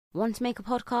Want to make a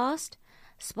podcast?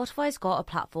 Spotify's got a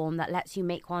platform that lets you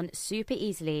make one super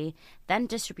easily, then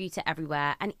distribute it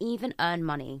everywhere and even earn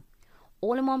money.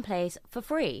 All in one place for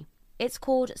free. It's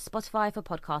called Spotify for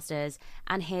Podcasters,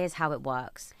 and here's how it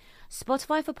works.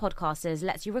 Spotify for Podcasters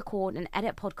lets you record and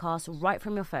edit podcasts right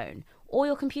from your phone or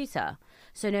your computer.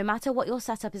 So no matter what your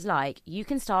setup is like, you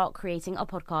can start creating a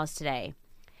podcast today.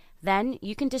 Then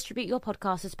you can distribute your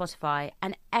podcast to Spotify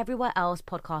and everywhere else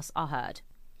podcasts are heard.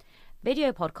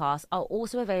 Video podcasts are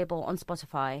also available on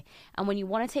Spotify, and when you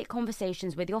want to take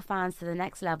conversations with your fans to the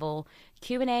next level,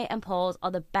 Q&A and polls are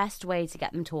the best way to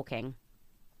get them talking.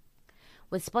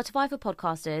 With Spotify for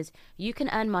Podcasters, you can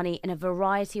earn money in a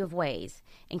variety of ways,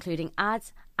 including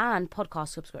ads and podcast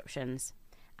subscriptions.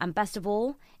 And best of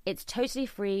all, it's totally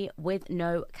free with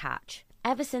no catch.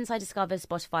 Ever since I discovered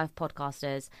Spotify for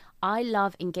Podcasters, I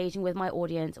love engaging with my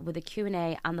audience with the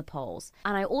Q&A and the polls.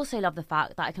 And I also love the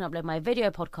fact that I can upload my video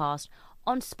podcast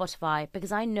onto Spotify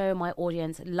because I know my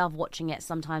audience love watching it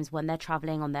sometimes when they're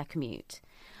traveling on their commute.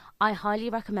 I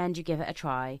highly recommend you give it a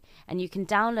try, and you can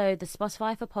download the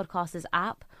Spotify for Podcasters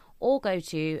app or go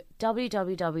to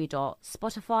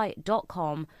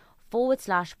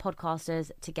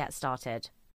www.spotify.com/podcasters to get started.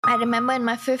 I remember in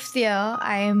my 5th year,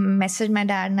 I messaged my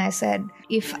dad and I said,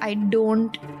 if I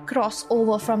don't cross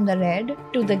over from the red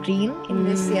to the green in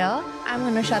this year, I'm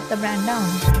going to shut the brand down.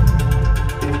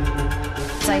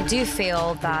 So I do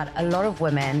feel that a lot of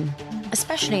women,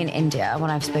 especially in India, when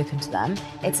I've spoken to them,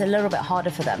 it's a little bit harder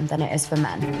for them than it is for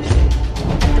men.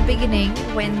 At the beginning,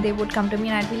 when they would come to me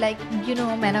and I'd be like,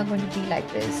 men are going to be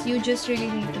like this. You just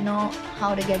really need to know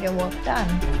how to get your work done.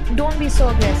 Don't be so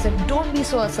aggressive. Don't be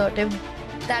so assertive.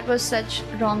 That was such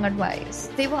wrong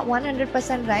advice. They were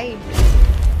 100% right.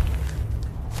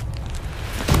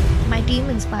 My team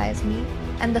inspires me,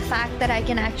 and the fact that I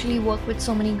can actually work with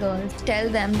so many girls, tell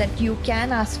them that you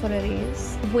can ask for a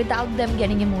raise without them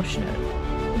getting emotional,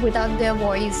 without their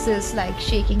voices like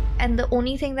shaking. And the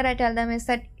only thing that I tell them is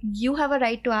that you have a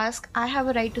right to ask, I have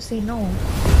a right to say no.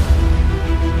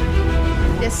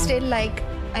 They're still like,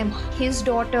 I'm his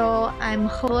daughter, I'm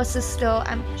her sister,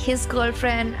 I'm his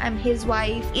girlfriend, I'm his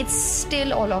wife. It's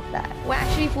still all of that. We're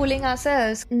actually fooling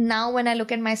ourselves. Now when I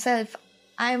look at myself,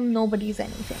 I'm nobody's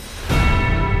anything.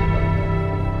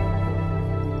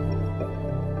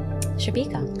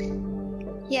 Shubhika.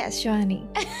 Yes, Shani.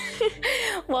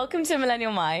 Welcome to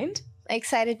Millennial Mind.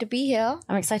 Excited to be here.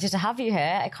 I'm excited to have you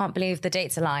here. I can't believe the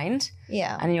dates aligned.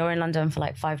 Yeah. And you're in London for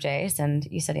like 5 days and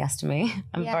you said yes to me.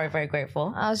 I'm very, very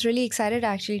grateful. I was really excited to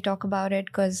actually talk about it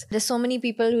because there's so many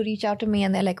people who reach out to me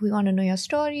and they're like, we want to know your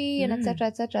story and etc.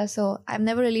 etc. So I've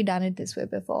never really done it this way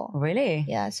before. Really?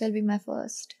 Yeah, so it'll be my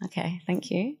first. Okay,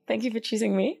 thank you. Thank you for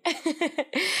choosing me.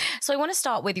 So I want to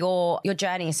start with your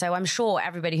journey. So I'm sure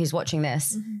everybody who's watching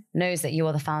this knows that you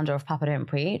are the founder of Papa Don't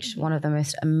Preach, one of the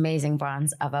most amazing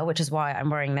brands ever, which is why I'm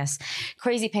wearing this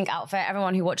crazy pink outfit.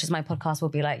 Everyone who watches my podcast will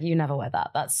be like, you never wear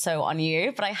that. That's so on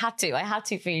you. But I had to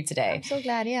for you today. I'm so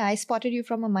glad. Yeah, I spotted you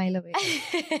from a mile away.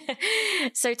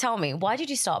 So tell me, why did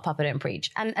you start Papa Don't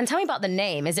Preach? And tell me about the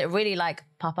name. Is it really like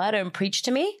Papa Don't Preach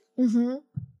to me?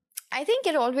 I think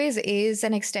it always is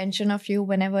an extension of you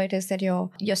whenever it is that you're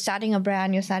starting a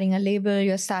brand, you're starting a label,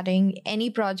 you're starting any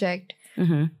project.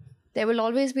 There will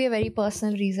always be a very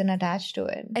personal reason attached to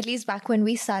it. At least back when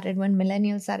we started, when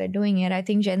millennials started doing it, I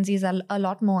think Gen Zs are a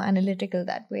lot more analytical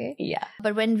that way. Yeah.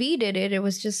 But when we did it, it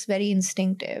was just very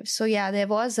instinctive. So yeah, there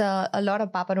was a lot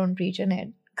of Papa Don't Preach in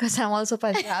it. Because I'm also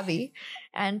Punjabi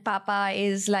and Papa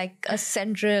is like a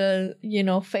central,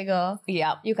 figure.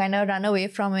 Yeah. You kind of run away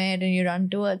from it and you run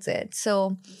towards it.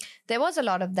 So there was a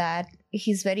lot of that.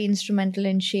 He's very instrumental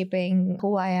in shaping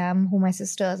who I am, who my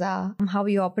sisters are, how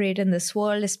we operate in this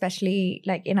world, especially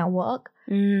like in our work.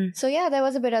 So yeah, there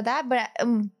was a bit of that. But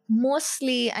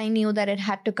mostly I knew that it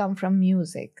had to come from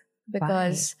music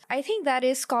because I think that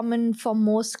is common for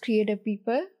most creative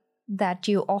people. That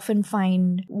you often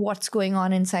find what's going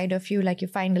on inside of you. Like you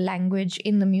find a language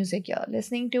in the music you're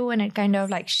listening to and it kind of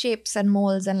like shapes and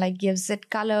molds and like gives it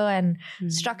color and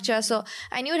structure. So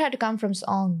I knew it had to come from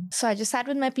song. So I just sat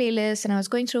with my playlist and I was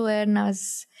going through it and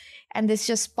this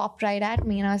just popped right at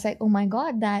me. And I was like, oh my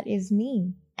God, that is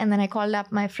me. And then I called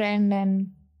up my friend and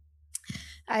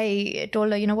I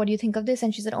told her, what do you think of this?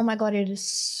 And she said, oh my God, it is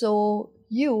so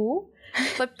you.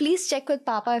 but please check with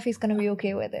Papa if he's going to be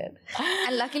okay with it.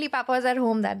 And luckily, Papa was at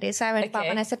home that day. So I went to Papa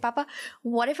and I said, Papa,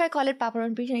 what if I call it Papa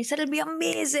Don't Preach? And he said, it'll be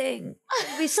amazing.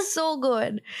 It'll be so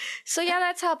good. So yeah,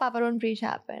 that's how Papa Don't Preach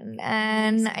happened.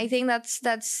 And I think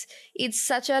it's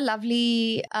such a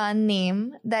lovely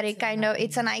name that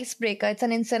it's an icebreaker. It's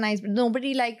an instant icebreaker.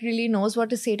 Nobody really knows what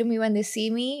to say to me when they see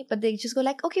me, but they just go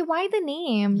okay, why the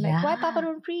name? Why Papa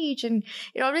Don't Preach? And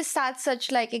it always starts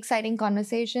such exciting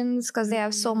conversations because they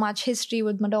have so much history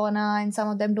with Madonna, and some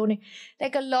of them don't,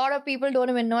 a lot of people don't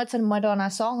even know it's a Madonna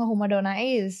song or who Madonna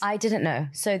is. I didn't know.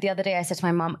 So the other day I said to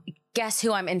my mum, guess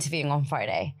who I'm interviewing on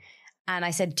Friday? And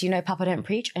I said, do you know Papa Don't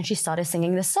Preach? And she started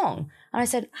singing this song. And I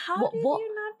said, what? You not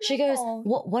know? She goes,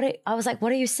 I was like,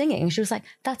 what are you singing? And she was like,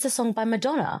 that's a song by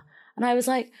Madonna. And I was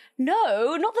like,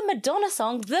 no, not the Madonna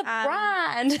song, the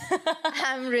brand.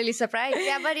 I'm really surprised.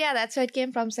 Yeah, but yeah, that's where it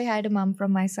came from. Say hi to mom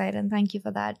from my side and thank you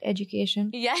for that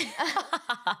education. Yeah.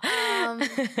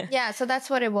 Yeah, so that's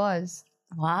what it was.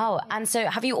 Wow. And so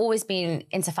have you always been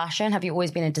into fashion? Have you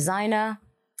always been a designer?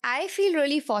 I feel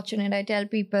really fortunate. I tell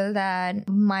people that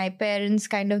my parents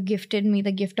kind of gifted me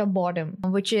the gift of boredom,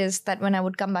 which is that when I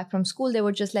would come back from school, they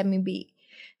would just let me be.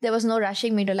 There was no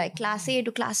rushing me to class A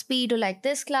to class B to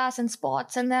this class and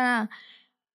sports, and then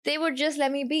they would just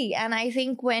let me be. And I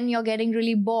think when you're getting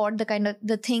really bored,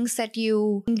 the things that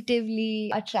you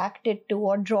instinctively attracted to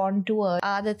or drawn towards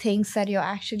are the things that you're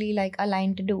actually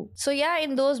aligned to do. So yeah,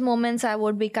 in those moments, I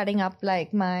would be cutting up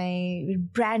my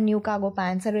brand new cargo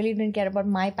pants. I really didn't care about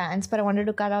my pants, but I wanted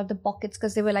to cut out the pockets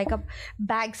because they were a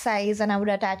bag size, and I would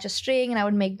attach a string and I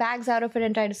would make bags out of it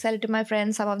and try to sell it to my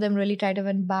friends. Some of them really tried to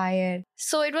even buy it.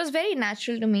 So it was very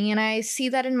natural to me, and I see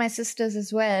that in my sisters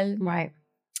as well. Right.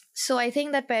 So I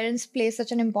think that parents play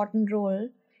such an important role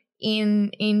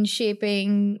in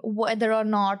shaping whether or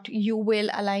not you will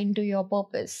align to your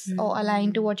purpose or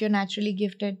align to what you're naturally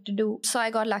gifted to do. So I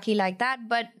got lucky like that.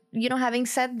 But, having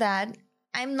said that,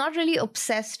 I'm not really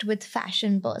obsessed with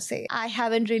fashion per se. I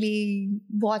haven't really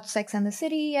watched Sex and the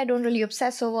City. I don't really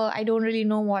obsess over. I don't really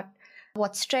know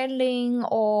what's trending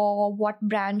or what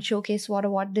brand showcase what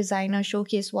or what designer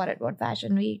showcase what at what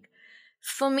fashion week.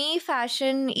 For me,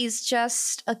 fashion is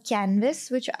just a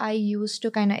canvas which I use to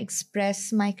kind of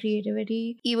express my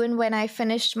creativity. Even when I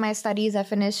finished my studies, I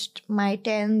finished my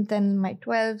 10th and my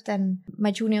 12th and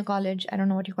my junior college. I don't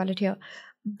know what you call it here.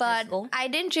 But I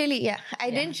didn't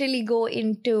really go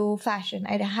into fashion.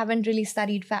 I haven't really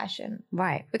studied fashion.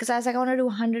 Right. Because I was I want to do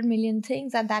 100 million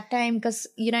things at that time because,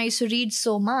 I used to read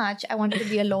so much. I wanted to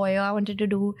be a lawyer. I wanted to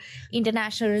do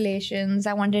international relations.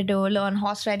 I wanted to learn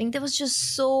horse riding. There was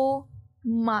just so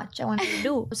much I wanted to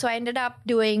do. So I ended up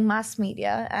doing mass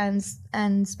media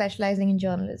and specializing in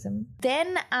journalism.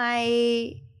 Then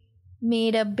I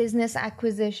made a business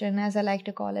acquisition, as I like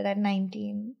to call it, at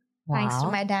 19. Wow. Thanks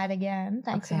to my dad again.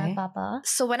 Thanks to my papa.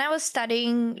 So when I was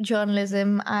studying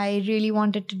journalism, I really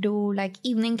wanted to do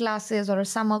evening classes or a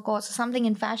summer course or something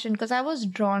in fashion because I was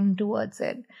drawn towards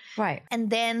it. Right. And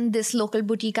then this local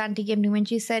boutique auntie came to me and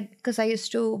she said, because I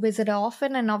used to visit her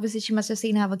often and obviously she must have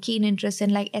seen I have a keen interest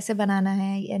in aise banana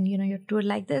hai and you have to do it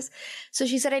like this. So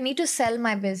she said, I need to sell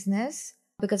my business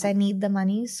because I need the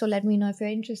money. So let me know if you're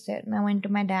interested. And I went to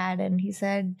my dad and he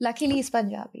said, luckily he's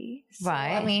Punjabi. So,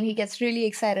 right. He gets really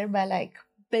excited by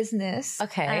business.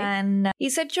 Okay. And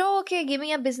he said, Joe, okay, give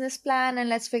me a business plan and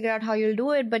let's figure out how you'll do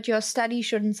it. But your study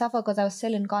shouldn't suffer because I was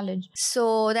still in college.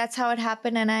 So that's how it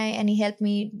happened. And he helped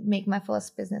me make my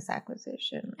first business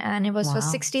acquisition. And it was for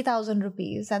 60,000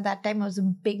 rupees. At that time, it was a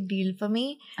big deal for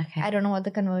me. Okay. I don't know what the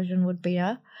conversion would be.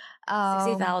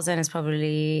 60,000 is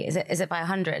probably, is it by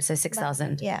 100? So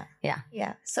 6,000. Yeah.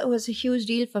 Yeah. So it was a huge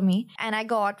deal for me. And I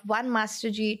got one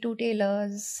Master G, 2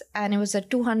 tailors, and it was a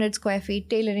 200 square feet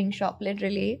tailoring shop,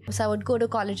 literally. So I would go to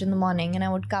college in the morning and I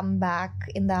would come back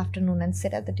in the afternoon and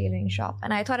sit at the tailoring shop.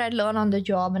 And I thought I'd learn on the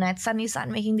job and I'd suddenly start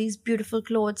making these beautiful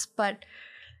clothes. But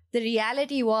the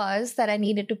reality was that I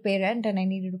needed to pay rent and I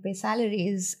needed to pay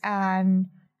salaries. And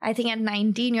I think at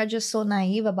 19, you're just so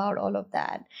naive about all of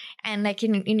that. And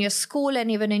in your school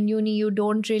and even in uni, you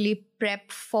don't really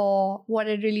prep for what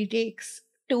it really takes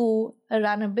to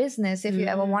run a business if you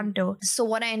ever want to. So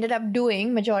what I ended up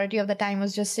doing majority of the time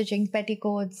was just stitching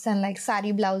petticoats and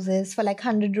sari blouses for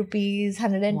 100 rupees,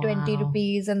 120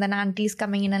 rupees. And then aunties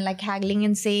coming in and haggling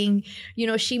and saying,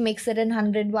 she makes it in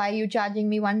 100. Why are you charging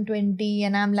me 120?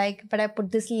 And I'm like, but I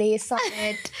put this lace on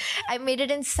it. I made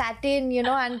it in satin,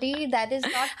 auntie. That is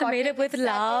not cotton. I made it with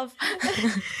love.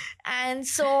 And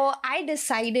so I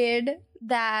decided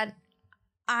that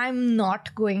I'm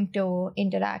not going to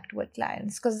interact with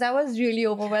clients because that was really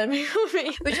overwhelming for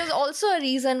me, which was also a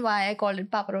reason why I called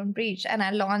it Papa Don't Preach. And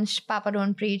I launched Papa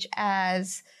Don't Preach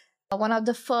as one of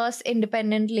the first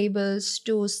independent labels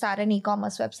to start an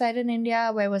e-commerce website in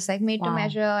India where it was like made to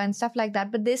measure and stuff like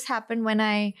that. But this happened when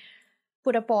I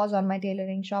put a pause on my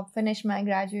tailoring shop, finished my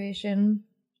graduation,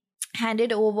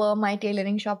 handed over my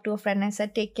tailoring shop to a friend. I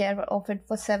said, take care of it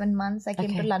for 7 months. I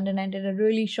came to London and did a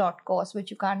really short course,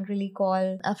 which you can't really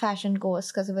call a fashion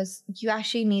course because you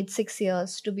actually need 6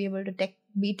 years to be able to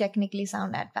be technically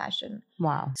sound at fashion.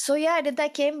 Wow. So yeah, I did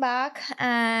that, came back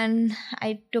and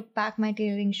I took back my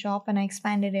tailoring shop and I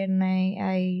expanded it, and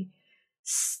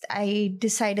I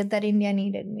decided that India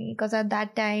needed me because at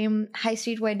that time, high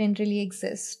street wear didn't really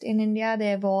exist. In India,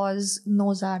 there was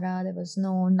no Zara, there was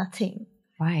no nothing.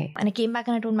 Right. And I came back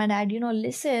and I told my dad,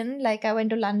 listen, like I went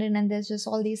to London and there's just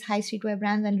all these high streetwear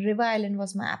brands and River Island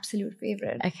was my absolute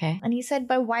favorite. Okay. And he said,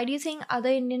 but why do you think other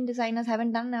Indian designers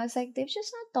haven't done it? And I was like, they've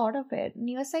just not thought of it. And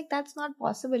he was like, that's not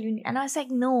possible. And I was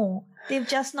like, no, they've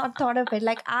just not thought of it.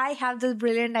 Like I have this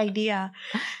brilliant idea.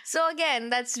 So again,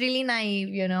 that's really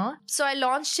naive, So I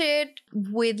launched it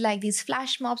with like these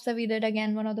flash mobs that we did,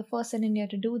 again, one of the first in India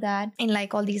to do that, in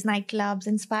like all these nightclubs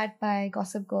inspired by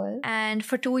Gossip Girl. And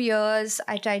for 2 years,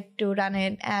 I tried to run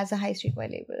it as a high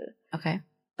streetwear label. Okay.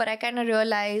 But I kind of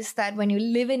realized that when you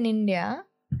live in India,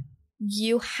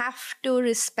 you have to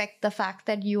respect the fact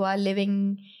that you are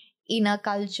living in a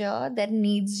culture that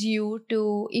needs you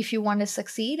to, if you want to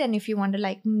succeed and if you want to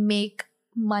like make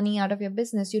money out of your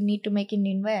business, you need to make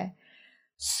Indian wear.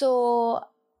 So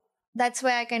that's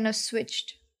why I kind of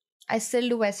switched. I still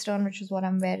do Western, which is what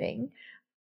I'm wearing,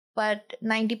 but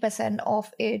 90%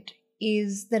 of it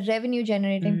is the revenue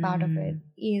generating part of it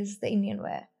is the Indian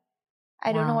wear.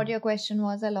 I don't know what your question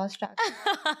was. I lost track.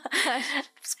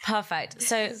 It's perfect.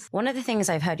 So one of the things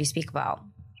I've heard you speak about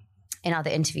in other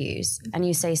interviews, and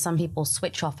you say some people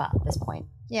switch off at this point.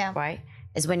 Yeah. Right?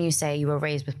 Is when you say you were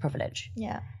raised with privilege.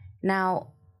 Yeah.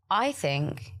 Now, I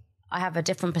think I have a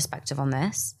different perspective on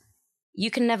this. You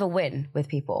can never win with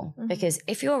people because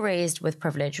if you're raised with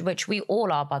privilege, which we all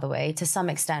are, by the way, to some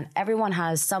extent, everyone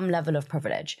has some level of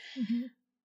privilege.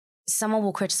 Someone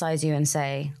will criticize you and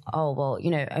say, oh, well,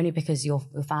 only because your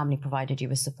family provided you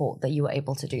with support that you were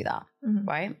able to do that,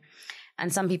 right?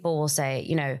 And some people will say,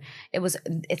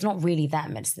 it's not really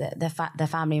them, it's their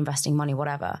family investing money,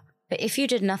 whatever. But if you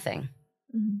did nothing,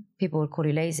 people would call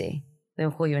you lazy. They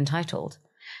would call you entitled.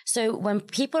 So when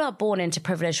people are born into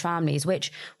privileged families,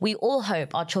 which we all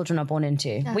hope our children are born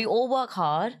into, we all work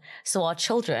hard. So our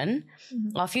children,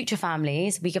 our future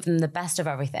families, we give them the best of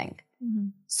everything.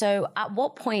 So at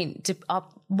what point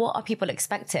what are people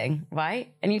expecting,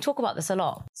 right? And you talk about this a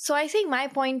lot. So I think my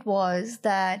point was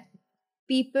that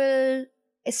people,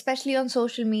 especially on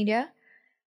social media,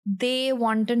 they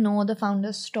want to know the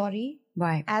founder's story,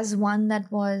 right, as one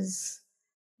that was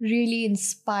really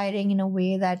inspiring in a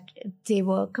way that they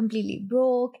were completely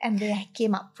broke and they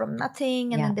came up from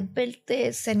nothing and then they built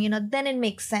this and, then it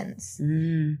makes sense.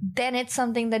 Then it's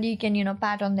something that you can,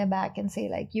 pat on their back and say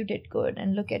like, you did good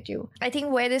and look at you. I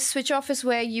think where this switch off is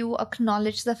where you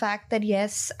acknowledge the fact that,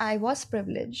 yes, I was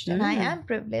privileged and I am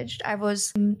privileged. I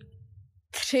was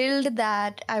thrilled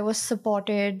that I was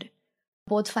supported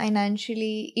both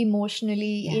financially,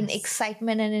 emotionally, in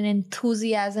excitement and in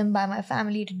enthusiasm by my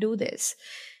family to do this.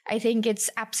 I think it's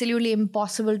absolutely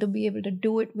impossible to be able to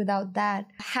do it without that.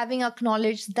 Having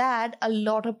acknowledged that, a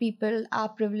lot of people are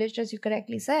privileged, as you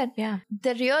correctly said. Yeah.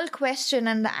 The real question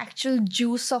and the actual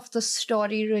juice of the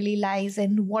story really lies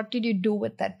in what did you do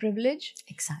with that privilege?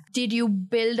 Exactly. Did you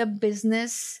build a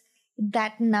business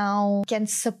that now can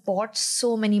support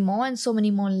so many more and so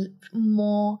many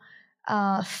more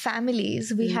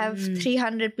families? We have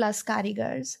 300 plus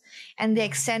karigars and the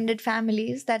extended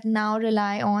families that now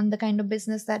rely on the kind of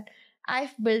business that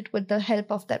I've built with the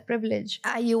help of that privilege.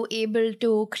 Are you able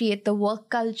to create the work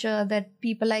culture that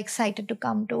people are excited to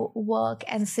come to work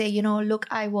and say, look,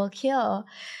 I work here?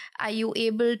 Are you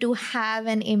able to have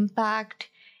an impact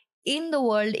in the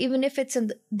world, even if it's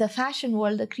in the fashion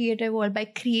world, the creative world, by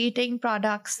creating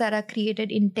products that are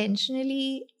created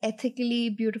intentionally,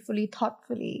 ethically, beautifully,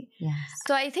 thoughtfully? Yes.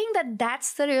 So I think that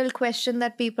that's the real question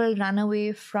that people run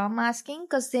away from asking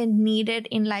because they need it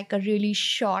in like a really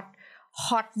short,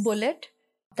 hot bullet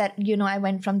that, I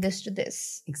went from this to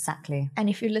this. Exactly. And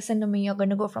if you listen to me, you're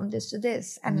going to go from this to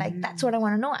this. And like, that's what I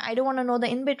want to know. I don't want to know the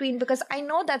in-between because I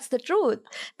know that's the truth,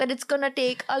 that it's going to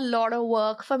take a lot of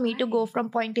work for me to go from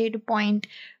point A to point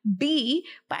B,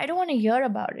 but I don't want to hear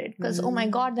about it because, oh my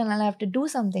God, then I'll have to do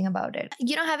something about it.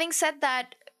 Having said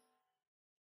that,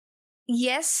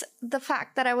 yes, the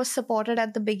fact that I was supported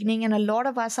at the beginning, and a lot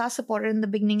of us are supported in the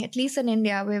beginning, at least in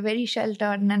India, we're very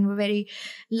sheltered and we're very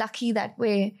lucky that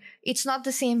way. It's not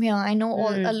the same here. I know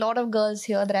a lot of girls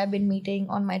here that I've been meeting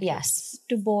on my trips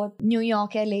to both New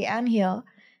York, LA, and here,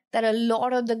 that a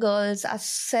lot of the girls are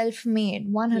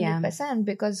self-made 100%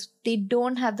 because they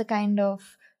don't have the kind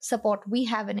of support we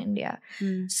have in India.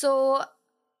 So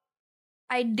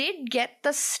I did get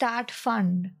the start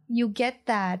fund. You get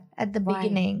that at the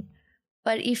beginning.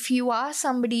 But if you are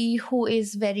somebody who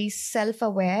is very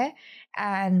self-aware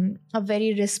and a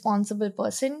very responsible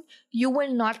person, you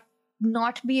will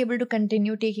not be able to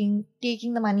continue taking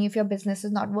the money if your business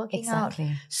is not working out.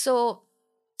 So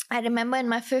I remember in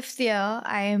my 5th year,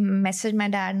 I messaged my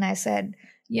dad and I said,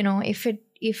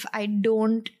 if I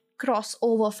don't cross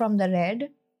over from the red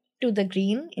to the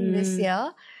green in this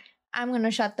year, I'm going to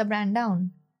shut the brand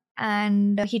down.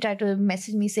 And he tried to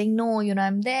message me saying, no,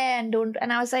 I'm there and don't.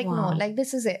 And I was like, no, like,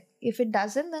 this is it. If it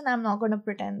doesn't, then I'm not going to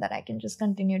pretend that I can just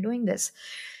continue doing this.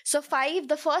 So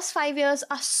the first 5 years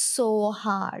are so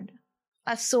hard.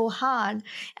 And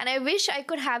I wish I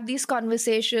could have these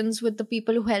conversations with the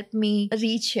people who helped me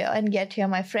reach here and get here,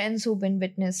 my friends who've been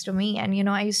witness to me. And,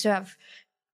 I used to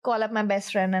call up my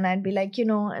best friend and I'd be like,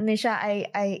 Nisha,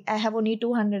 I have only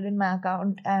 200 in my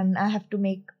account and I have to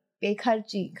pay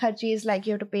kharchi. Kharchi is like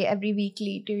you have to pay every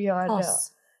weekly to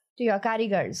your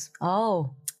karigars.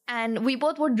 Oh. And we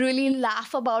both would really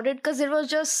laugh about it because it was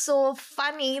just so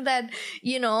funny that,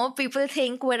 people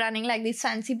think we're running like these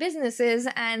fancy businesses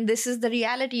and this is the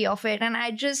reality of it. And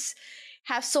I just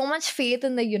have so much faith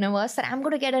in the universe that I'm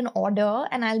going to get an order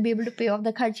and I'll be able to pay off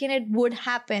the kharchi, and it would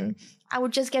happen. I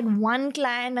would just get one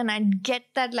client and I'd get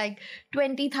that like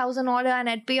 20,000 order and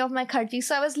I'd pay off my kharchi.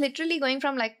 So I was literally going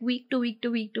from like week to week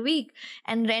to week to week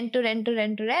and rent to rent to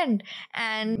rent to rent.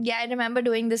 And I remember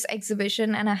doing this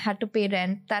exhibition and I had to pay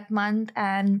rent that month,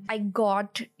 and I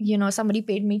got, somebody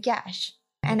paid me cash.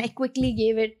 And I quickly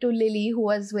gave it to Lily, who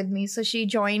was with me. So she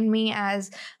joined me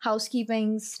as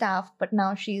housekeeping staff, but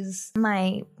now she's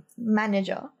my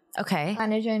manager. Okay.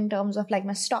 Manager in terms of like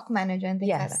my stock manager and things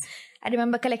like that. I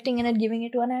remember collecting it and giving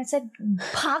it to her, and I said,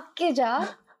 "Bhag ke ja."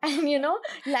 And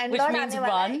landlord, which means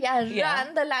run.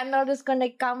 Run. The landlord is going to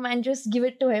come and just give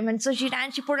it to him. And so she ran,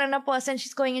 she put it in her purse and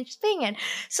she's going and she's paying it.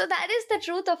 So that is the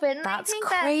truth of it. And that's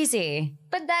crazy.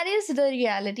 But that is the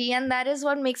reality. And that is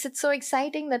what makes it so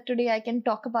exciting that today I can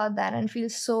talk about that and feel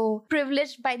so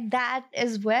privileged by that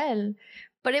as well.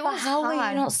 But it was how hard. Were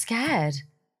you not scared?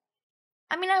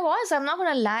 I mean, I was. I'm not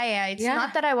going to lie. It's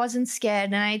not that I wasn't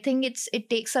scared. And I think it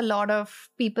takes a lot of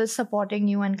people supporting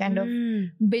you and kind of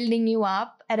building you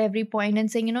up at every point and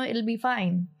saying, it'll be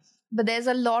fine. But there's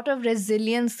a lot of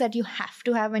resilience that you have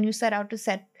to have when you set out to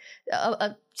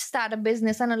start a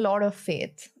business, and a lot of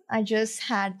faith. I just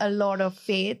had a lot of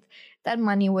faith that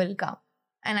money will come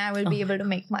and I will be able to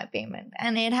make my payment.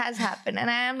 And it has happened. And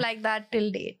I am like that till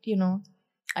date,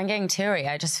 I'm getting teary.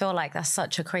 I just feel like that's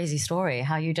such a crazy story,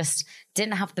 how you just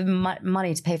didn't have the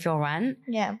money to pay for your rent.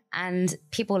 Yeah. And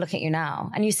people look at you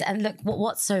now. And you said, and look,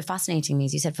 what's so fascinating me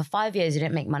is you said for 5 years you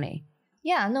didn't make money.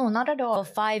 Yeah, no, not at all.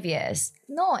 For 5 years.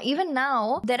 No, even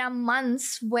now, there are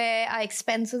months where our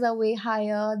expenses are way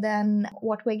higher than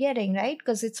what we're getting, right?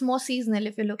 Because it's more seasonal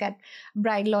if you look at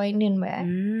bridal or Indian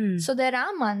wear. So there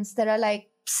are months, there are like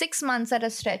 6 months at a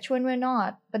stretch when we're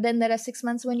not. But then there are 6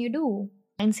 months when you do.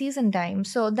 In season time.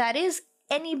 So that is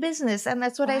any business. And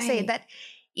that's what I say, that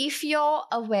if you're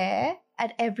aware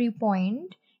at every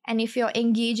point and if you're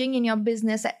engaging in your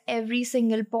business at every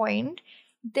single point,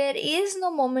 there is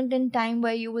no moment in time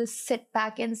where you will sit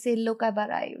back and say, look, I've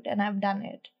arrived and I've done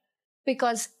it.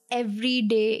 Because every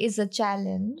day is a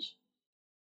challenge.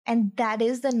 And that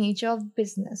is the nature of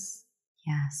business.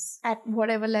 Yes. At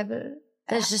whatever level.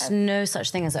 There's just no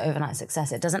such thing as an overnight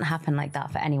success. It doesn't happen like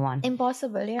that for anyone.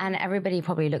 Impossible, yeah. And everybody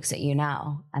probably looks at you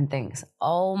now and thinks,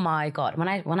 oh my God.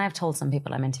 When I've told some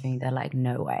people I'm interviewing, they're like,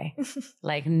 no way.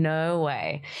 Like, no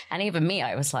way. And even me,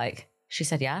 I was like, she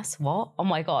said yes? What? Oh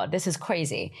my God, this is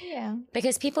crazy. Yeah.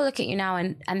 Because people look at you now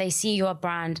and they see your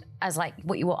brand as like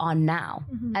what you are now.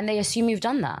 And they assume you've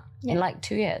done that in like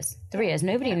 2 years, 3 years.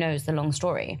 Nobody knows the long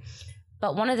story.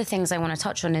 But one of the things I want to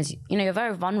touch on is, you're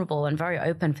very vulnerable and very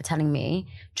open for telling me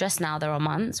just now there are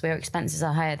months where expenses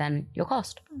are higher than your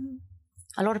cost.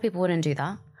 A lot of people wouldn't do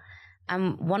that.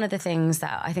 And one of the things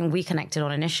that I think we connected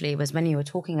on initially was when you were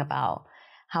talking about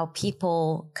how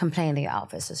people complain that your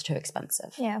outfits is too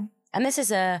expensive. Yeah. And this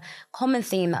is a common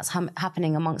theme that's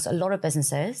happening amongst a lot of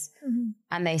businesses.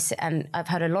 And I've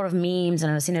heard a lot of memes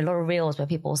and I've seen a lot of reels where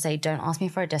people say, don't ask me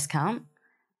for a discount.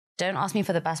 Don't ask me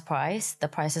for the best price. The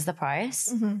price is the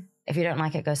price. If you don't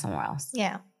like it, go somewhere else.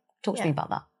 Yeah. Talk to me about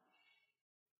that.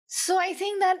 So I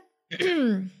think that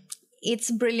it's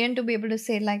brilliant to be able to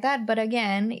say it like that. But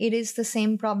again, it is the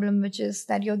same problem, which is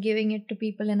that you're giving it to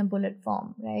people in a bullet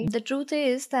form, right? The truth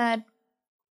is that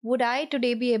would I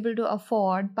today be able to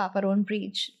afford Papa Don't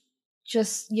Preach?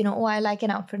 Just, oh, I like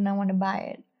an outfit and I want to buy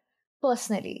it.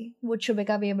 Personally, would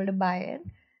Shubhika be able to buy it?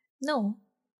 No.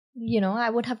 I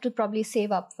would have to probably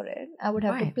save up for it. I would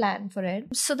have to plan for it.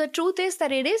 So the truth is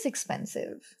that it is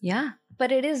expensive. Yeah.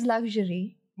 But it is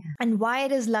luxury. Yeah. And why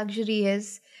it is luxury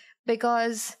is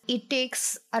because it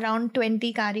takes around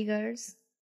 20 karigars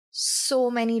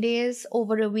so many days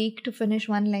over a week to finish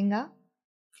one lehenga.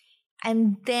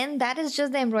 And then that is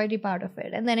just the embroidery part of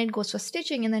it. And then it goes for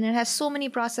stitching, and then it has so many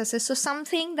processes. So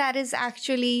something that is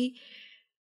actually,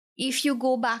 if you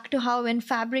go back to how when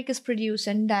fabric is produced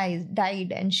and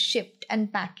dyed and shipped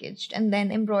and packaged and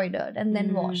then embroidered and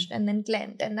then washed and then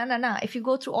cleansed and if you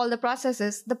go through all the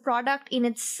processes, the product in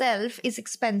itself is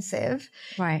expensive.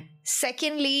 Right.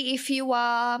 Secondly, if you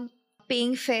are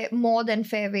paying more than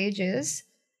fair wages,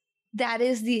 that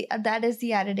is the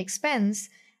added expense.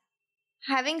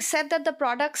 Having said that, the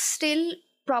product still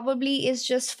probably is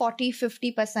just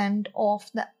 40-50% of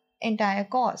the entire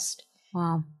cost.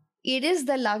 Wow. It is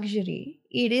the luxury,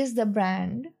 it is the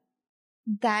brand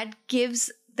that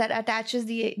attaches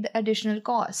the additional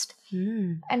cost.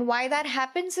 And why that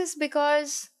happens is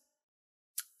because,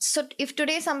 so if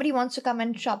today somebody wants to come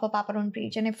and shop a Papa Don't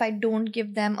Preach, and if I don't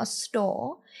give them a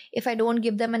store, if I don't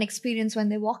give them an experience when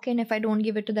they walk in, if I don't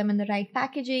give it to them in the right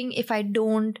packaging, if I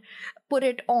don't put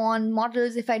it on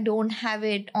models, if I don't have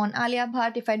it on Alia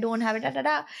Bhatt, if I don't have it,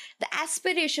 the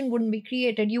aspiration wouldn't be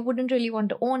created. You wouldn't really want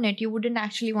to own it. You wouldn't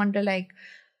actually want to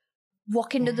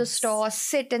walk into the store,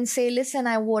 sit and say, listen,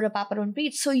 I wore a Papa Don't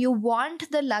Preach. So you want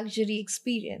the luxury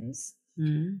experience.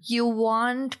 You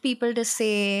want people to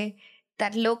say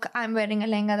that, look, I'm wearing a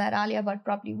lehenga that Alia Bhatt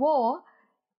probably wore,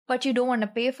 but you don't want to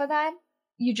pay for that.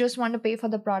 You just want to pay for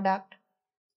the product.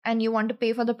 And you want to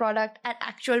pay for the product at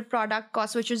actual product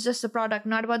cost, which is just the product,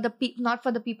 not for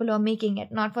the people who are making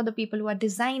it, not for the people who are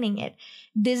designing it.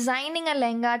 Designing a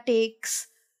lehenga takes,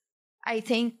 I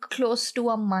think, close to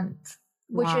a month,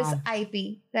 which is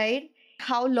IP, right?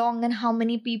 How long and how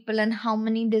many people and how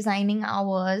many designing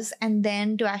hours, and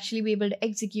then to actually be able to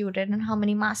execute it, and how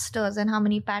many masters and how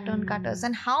many pattern cutters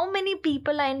and how many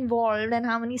people are involved and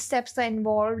how many steps are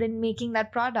involved in making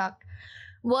that product.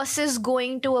 Versus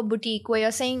going to a boutique where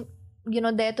you're saying,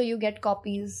 there you get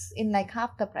copies in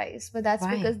half the price. But that's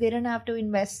because they didn't have to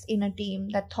invest in a team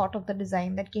that thought of the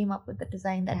design, that came up with the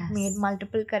design, that made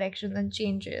multiple corrections and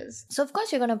changes. So of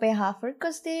course you're going to pay half for it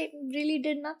because they really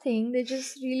did nothing. They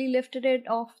just really lifted it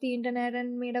off the internet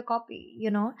and made a copy,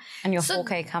 And your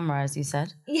 4K camera, as you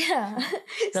said. Yeah.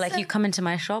 So you come into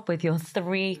my shop with your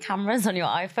 3 cameras on your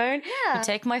iPhone. Yeah. You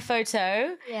take my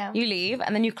photo. Yeah. You leave,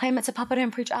 and then you claim it's a Papa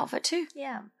Don't Preach outfit too.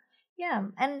 Yeah. Yeah.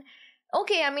 And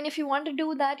okay, if you want to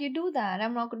do that, you do that.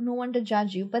 I'm no one to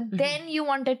judge you. But then you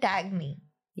want to tag me.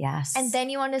 Yes. And then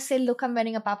you want to say, look, I'm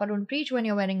wearing a Papa Don't Preach when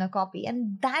you're wearing a copy.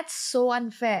 And that's so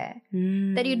unfair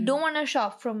that you don't want to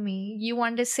shop from me. You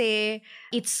want to say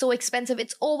it's so expensive.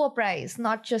 It's overpriced.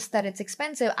 Not just that it's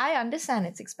expensive. I understand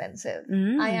it's expensive.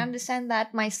 I understand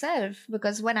that myself,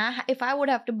 because if I would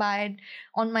have to buy it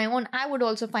on my own, I would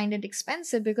also find it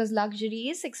expensive, because luxury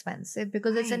is expensive,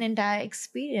 because it's an entire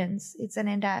experience. It's an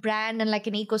entire brand and an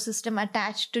ecosystem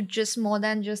attached to just more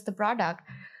than just the product.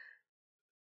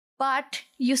 But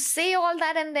you say all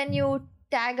that and then you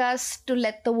tag us to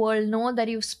let the world know that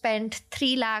you've spent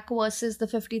 3 lakh versus the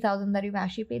 50,000 that you've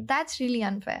actually paid. That's really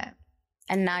unfair.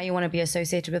 And now you want to be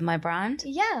associated with my brand?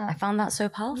 Yeah. I found that so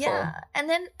powerful. Yeah. And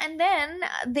then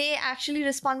they actually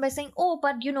respond by saying, oh,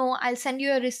 but I'll send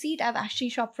you a receipt. I've actually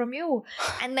shopped from you.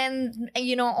 And then,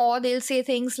 or they'll say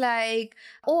things like,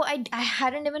 oh, I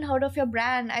hadn't even heard of your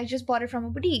brand. I just bought it from a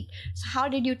boutique. So how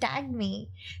did you tag me?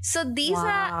 So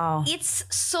it's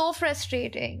so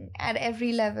frustrating at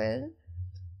every level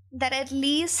that at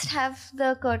least have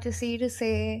the courtesy to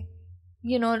say,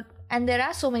 and there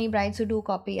are so many brides who do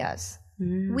copy us.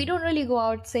 We don't really go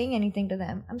out saying anything to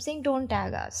them. I'm saying don't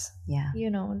tag us. Yeah.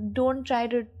 Don't try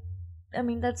to,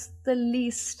 that's the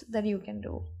least that you can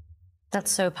do.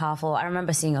 That's so powerful. I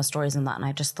remember seeing your stories on that and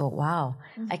I just thought, wow,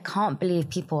 I can't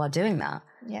believe people are doing that.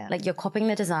 Yeah. You're copying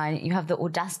the design, you have the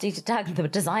audacity to tag the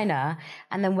designer,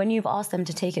 and then when you've asked them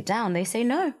to take it down, they say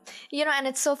no. And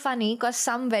it's so funny because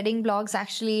some wedding blogs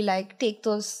actually take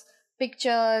those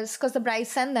pictures because the brides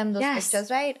send them those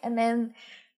pictures, right? And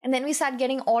then we start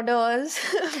getting orders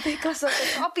because of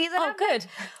the copies. And good.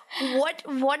 What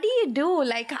do you do?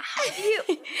 How do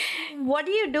you... what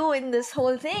do you do in this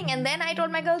whole thing? And then I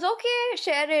told my girls, okay,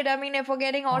 share it. I mean, if we're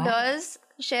getting orders,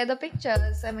 share the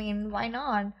pictures. I mean, why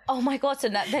not? Oh my God, so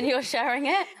then you're sharing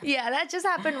it? Yeah, that just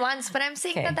happened once. But I'm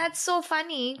saying that that's so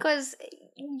funny because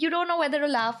you don't know whether to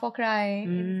laugh or cry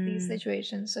in these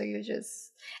situations. So you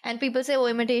just... And people say, oh,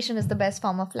 imitation is the best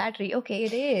form of flattery. Okay,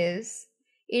 it is.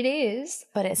 It is.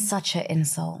 But it's such an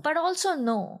insult. But also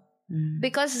no.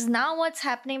 Because now what's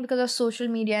happening because of social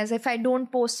media is if I don't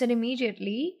post it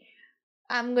immediately,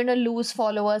 I'm going to lose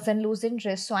followers and lose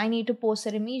interest. So I need to post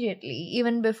it immediately,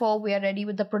 even before we are ready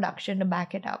with the production to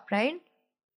back it up, right?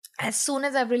 As soon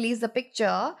as I've released the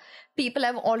picture, people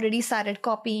have already started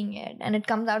copying it and it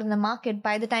comes out in the market.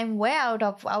 By the time we're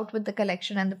out with the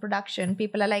collection and the production,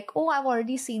 people are like, oh, I've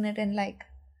already seen it in like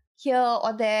here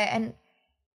or there. And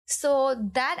so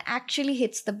that actually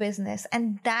hits the business,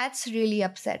 and that's really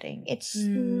upsetting. It's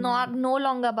no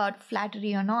longer about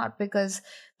flattery or not, because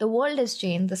the world has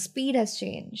changed, the speed has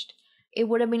changed. It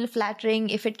would have been flattering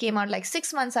if it came out like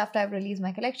 6 months after I've released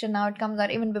my collection. Now it comes out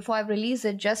even before I've released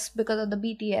it, just because of the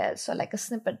BTS or like a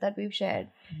snippet that we've shared.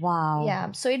 Wow.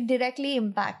 Yeah. So it directly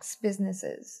impacts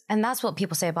businesses. And that's what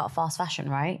people say about fast fashion,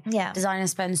 right? Yeah.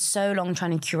 Designers spend so long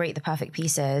trying to curate the perfect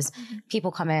pieces.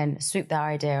 People come in, swoop their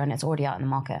idea, and it's already out in the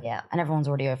market. Yeah. And everyone's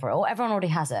already over it. Or everyone already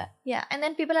has it. Yeah. And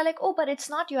then people are like, oh, but it's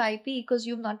not your IP because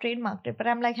you've not trademarked it. But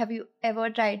I'm like, have you ever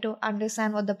tried to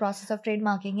understand what the process of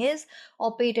trademarking is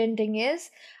or patenting is?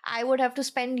 I would have to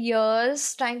spend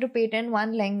years trying to patent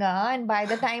one lehenga. And by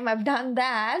the time I've done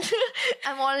that,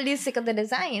 I'm already sick of the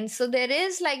design. So there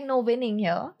is like no winning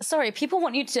here. Sorry, people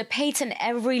want you to patent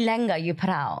every lehenga you put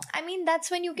out. I mean, that's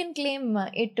when you can claim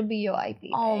it to be your IP.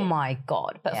 Oh right? my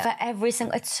God. But for every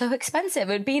single... It's so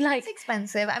expensive. It'd be like... It's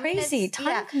expensive. I mean, crazy,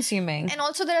 time consuming. And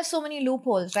also there are so many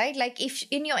loopholes, right? Like if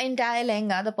in your entire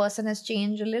lehenga, the person has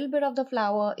changed a little bit of the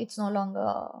flower, it's no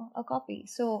longer a copy.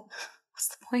 So... What's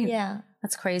the point? Yeah.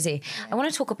 That's crazy. I want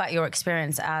to talk about your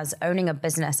experience as owning a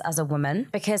business as a woman,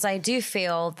 because I do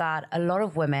feel that a lot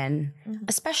of women,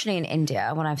 especially in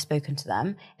India, when I've spoken to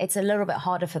them, it's a little bit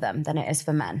harder for them than it is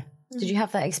for men. Did you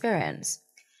have that experience?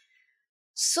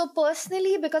 So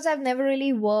personally, because I've never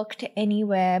really worked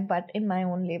anywhere but in my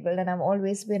own label and I've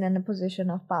always been in a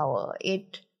position of power,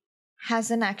 it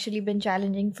hasn't actually been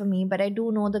challenging for me. But I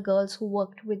do know the girls who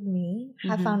worked with me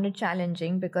have found it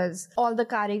challenging, because all the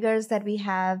karigars that we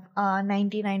have are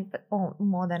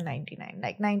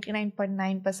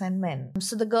 99.9% men.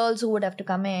 So the girls who would have to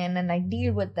come in and like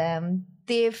deal with them,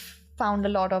 they've found a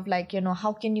lot of like,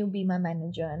 how can you be my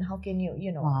manager and how can you,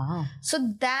 Wow. So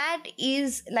that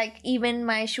is like, even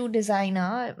my shoe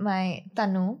designer, my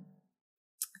Tanu,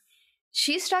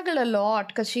 she struggled a lot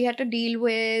because she had to deal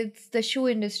with the shoe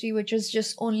industry, which was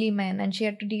just only men. And she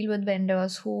had to deal with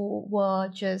vendors who were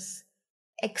just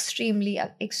extremely,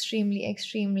 extremely,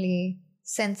 extremely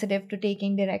sensitive to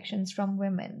taking directions from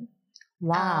women.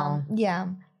 Wow. Yeah.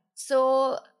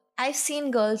 So I've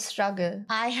seen girls struggle.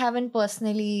 I haven't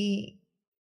personally...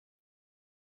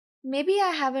 Maybe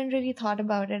I haven't really thought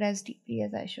about it as deeply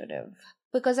as I should have,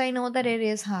 because I know that it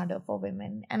is harder for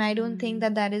women. And I don't think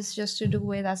that is just to do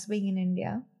with us being in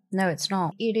India. No, it's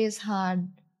not. It is hard,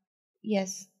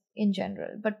 yes, in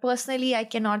general. But personally, I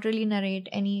cannot really narrate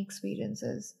any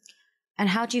experiences. And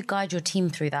how do you guide your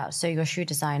team through that? So your shoe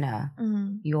designer,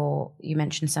 you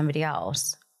mentioned somebody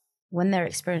else, when they're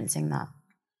experiencing that.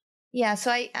 Yeah,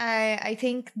 so I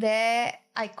think there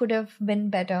I could have been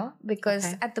better,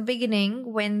 because at the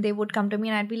beginning when they would come to me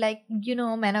and I'd be like,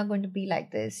 men are going to be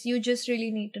like this. You just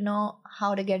really need to know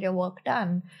how to get your work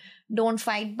done. Don't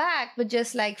fight back, but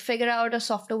just like figure out a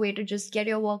softer way to just get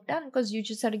your work done, because you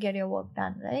just have to get your work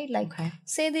done, right? Like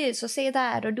say this or say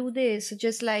that or do this. So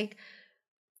just like,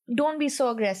 don't be so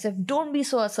aggressive. Don't be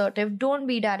so assertive. Don't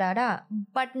be da-da-da.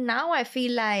 But now I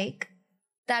feel like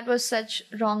that was such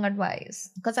wrong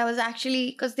advice, because they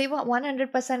were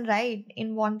 100% right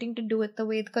in wanting to do it the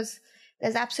way, because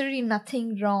there's absolutely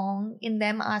nothing wrong in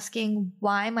them asking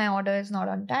why my order is not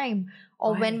on time,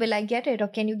 or when will I get it, or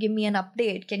can you give me an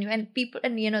update,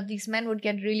 these men would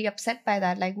get really upset by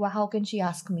that, like, well, how can she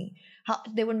ask me?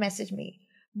 They would message me,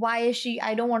 why is she,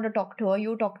 I don't want to talk to her,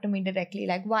 you talk to me directly,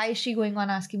 like, why is she going on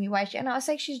asking me, and I was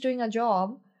like, she's doing a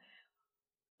job,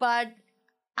 but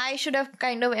I should have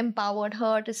kind of empowered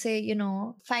her to say,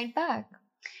 fight back.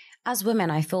 As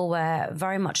women, I feel we're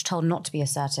very much told not to be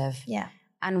assertive. Yeah.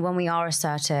 And when we are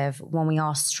assertive, when we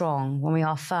are strong, when we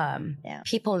are firm,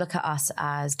 people look at us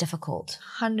as difficult.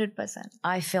 100%.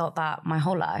 I felt that my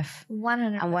whole life.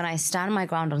 100%. And when I stand my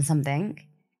ground on something,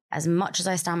 as much as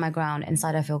I stand my ground,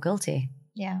 inside I feel guilty.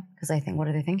 Yeah. Because I think, what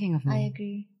are they thinking of me? I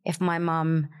agree. If my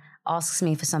mum asks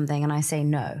me for something and I say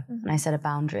no, and I set a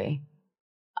boundary,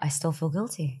 I still feel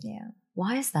guilty. Yeah.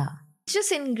 Why is that? It's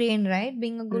just ingrained, right?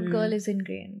 Being a good girl is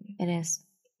ingrained. It is.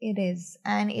 It is.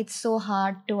 And it's so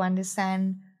hard to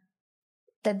understand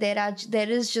that there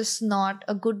is just not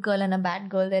a good girl and a bad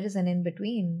girl. There is an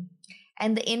in-between.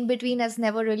 And the in-between has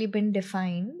never really been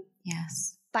defined.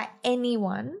 Yes. By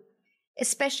anyone,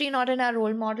 especially not in our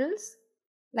role models,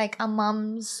 like our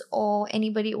mums or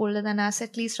anybody older than us,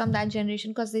 at least from that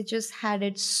generation, because they just had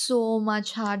it so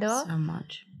much harder. So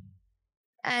much.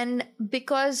 And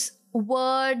because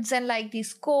words and like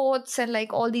these quotes and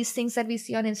like all these things that we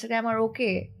see on Instagram are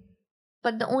okay,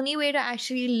 but the only way to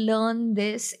actually learn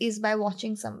this is by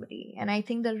watching somebody. And I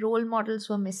think the role models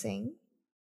were missing.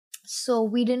 So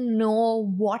we didn't know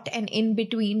what an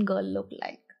in-between girl looked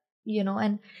like.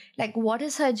 And like, what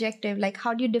is her adjective? Like,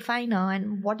 how do you define her?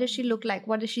 And what does she look like?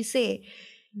 What does she say?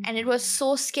 And it was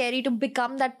so scary to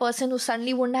become that person who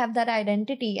suddenly wouldn't have that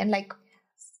identity. And like,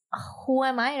 who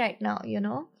am I right now?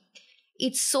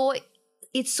 It's so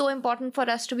important for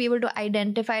us to be able to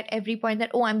identify at every point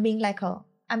that, oh, I'm being like her.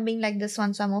 I'm being like this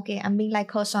one, so I'm okay. I'm being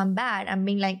like her, so I'm bad. I'm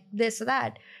being like this or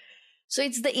that. So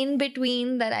it's the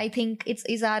in-between that I think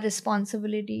is our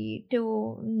responsibility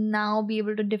to now be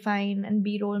able to define and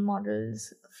be role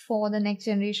models for the next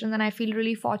generation. And I feel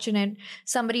really fortunate.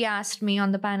 Somebody asked me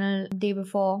on the panel the day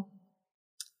before,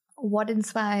 what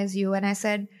inspires you? And I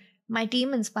said, my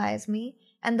team inspires me.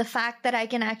 And the fact that I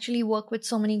can actually work with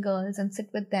so many girls and sit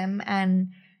with them and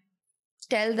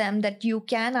tell them that you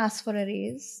can ask for a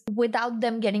raise without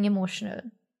them getting emotional.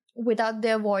 Without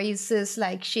their voices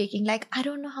like shaking, like, I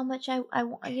don't know how much I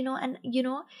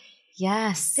want,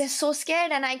 Yes. They're so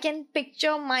scared, and I can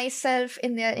picture myself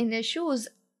in their shoes.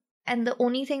 And the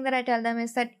only thing that I tell them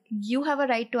is that you have a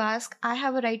right to ask, I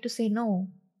have a right to say no.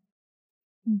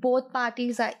 Both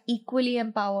parties are equally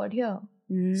empowered here.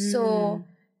 So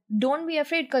don't be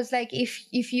afraid, because like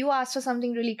if you ask for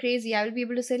something really crazy, I will be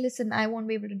able to say, listen, I won't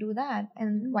be able to do that,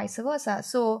 and vice versa.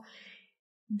 So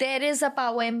there is a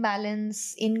power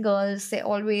imbalance in girls.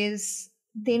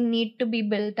 They need to be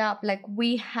built up. Like,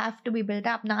 we have to be built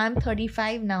up. Now I'm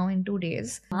 35 now in 2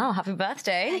 days. Wow, happy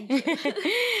birthday.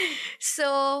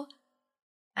 So,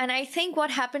 and I think what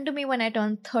happened to me when I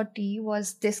turned 30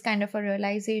 was this kind of a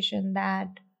realization that,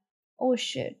 oh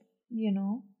shit,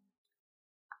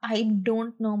 I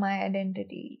don't know my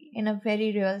identity in a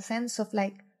very real sense of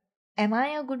like, am I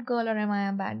a good girl or am I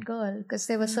a bad girl? Because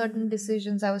there were certain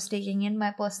decisions I was taking in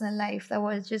my personal life that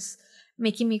was just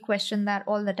making me question that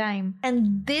all the time.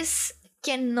 And this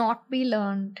cannot be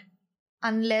learned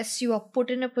unless you are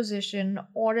put in a position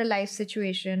or a life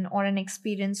situation or an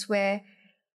experience where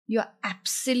you're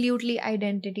absolutely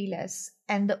identityless.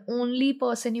 And the only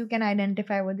person you can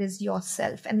identify with is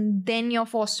yourself. And then you're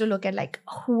forced to look at like,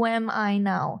 who am I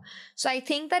now? So I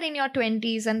think that in your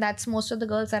 20s, and that's most of the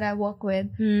girls that I work with,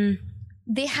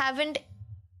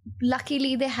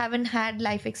 luckily they haven't had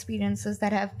life experiences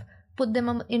that have put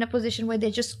them in a position where they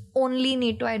just only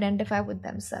need to identify with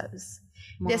themselves.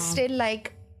 Wow. They're still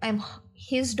like, I'm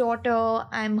his daughter,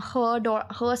 I'm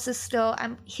her sister,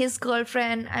 I'm his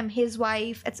girlfriend, I'm his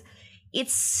wife.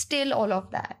 It's still all of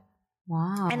that.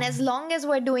 Wow. And as long as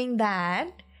we're doing that,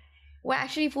 we're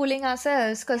actually fooling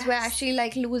ourselves, because we're actually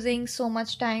like losing so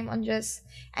much time on just...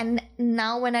 And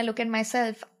now when I look at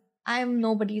myself, I'm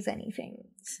nobody's anything.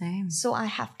 Same. So I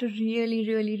have to really,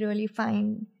 really, really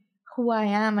find who I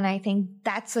am. And I think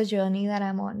that's a journey that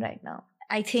I'm on right now.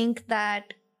 I think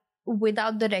that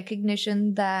without the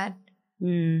recognition that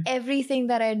everything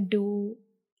that I do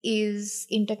is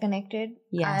interconnected,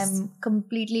 I'm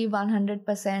completely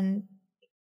 100%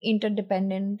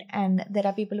 interdependent, and there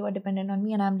are people who are dependent on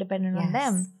me and I'm dependent on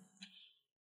them.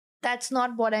 That's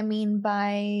not what I mean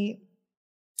by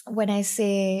when I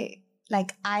say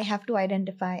like I have to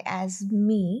identify as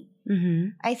me.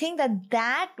 I think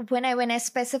that when I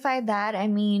specify that, I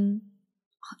mean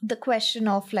the question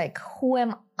of like, who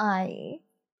am I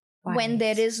when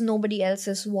there is nobody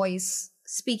else's voice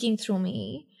speaking through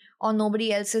me, or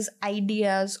nobody else's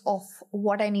ideas of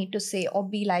what I need to say or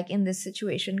be like in this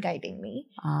situation guiding me.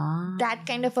 That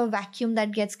kind of a vacuum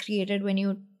that gets created when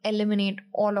you eliminate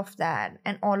all of that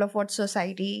and all of what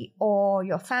society or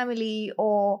your family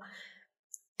or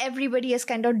everybody has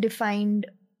kind of defined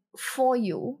for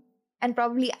you. And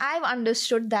probably I've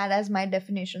understood that as my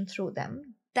definition through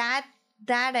them.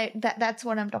 That's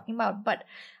what I'm talking about. But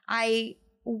I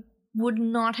would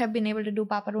not have been able to do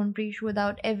Papa Don't Preach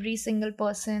without every single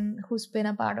person who's been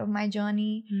a part of my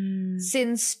journey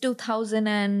since 2000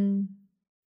 and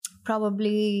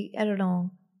probably, I don't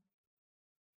know,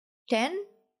 10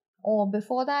 or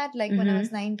before that, like when I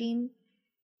was 19.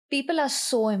 People are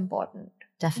so important.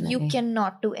 Definitely. You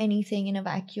cannot do anything in a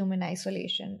vacuum in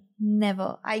isolation.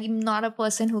 Never. I'm not a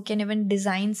person who can even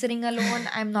design sitting alone.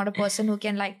 I'm not a person who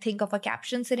can like think of a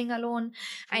caption sitting alone.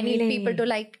 I need people to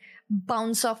like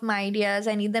bounce off my ideas.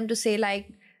 I need them to say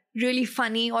like really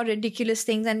funny or ridiculous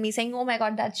things and me saying, oh my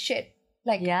God, that's shit.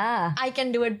 Like, I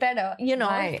can do it better, you know,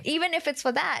 even if it's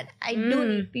for that. I do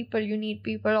need people. You need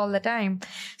people all the time.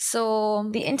 So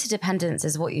the interdependence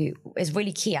is is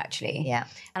really key, actually. Yeah.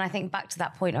 And I think back to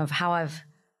that point of how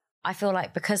I feel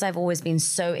like because I've always been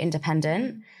so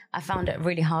independent, I found it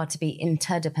really hard to be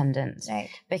interdependent. Right.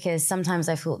 Because sometimes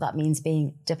I thought that means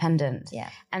being dependent.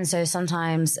 Yeah. And so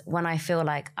sometimes when I feel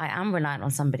like I am reliant on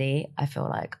somebody, I feel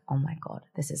like, oh my God,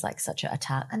 this is like such an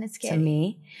attack and it's to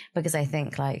me. Because I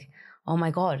think like, oh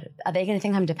my God, are they going to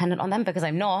think I'm dependent on them? Because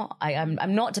I'm not.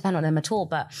 I'm not dependent on them at all.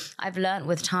 But I've learned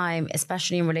with time,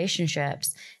 especially in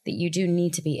relationships, that you do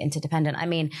need to be interdependent. I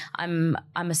mean, I'm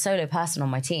a solo person on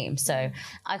my team, so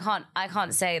I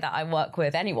can't say that I work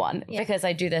with anyone because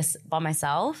I do this by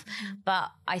myself. But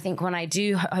I think when I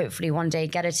do hopefully one day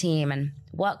get a team and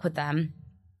work with them,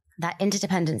 that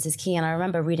interdependence is key. And I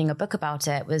remember reading a book about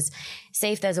it. Was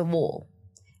say if there's a wall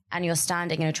and you're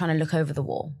standing and you're trying to look over the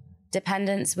wall.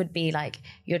 Dependence would be like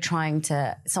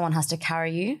someone has to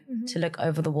carry you to look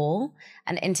over the wall.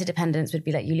 And interdependence would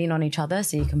be like you lean on each other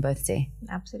so you can both see.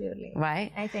 Absolutely.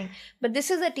 Right? I think. But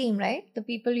this is a team, right? The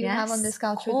people you have on this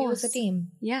couch with you is a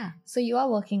team. Yeah. So you are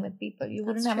working with people. You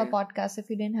wouldn't have a podcast if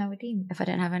you didn't have a team. If I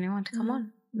didn't have anyone to come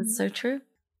on. That's so true.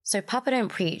 So Papa Don't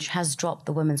Preach has dropped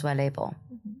the women's wear label.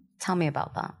 Tell me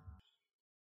about that.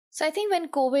 So I think when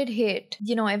COVID hit,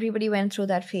 you know, everybody went through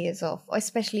that phase of,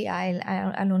 especially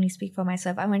I'll only speak for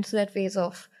myself. I went through that phase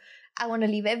of, I want to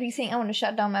leave everything. I want to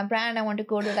shut down my brand. I want to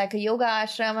go to like a yoga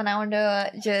ashram and I want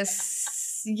to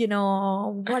just, you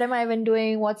know, what am I even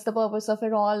doing? What's the purpose of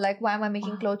it all? Like, why am I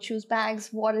making clothes, shoes, bags?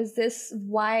 What is this?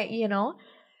 Why, you know?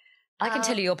 I can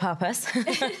tell you your purpose.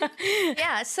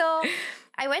 Yeah. So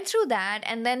I went through that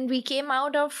and then we came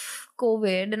out of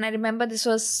COVID and I remember this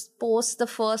was post the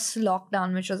first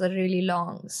lockdown, which was a really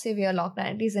long, severe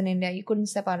lockdown. At least in India, you couldn't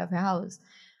step out of your house.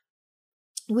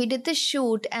 We did this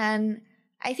shoot and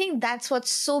I think that's what's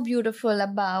so beautiful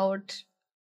about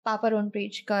Papa Don't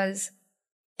Preach, because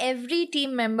every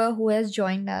team member who has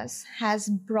joined us has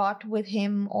brought with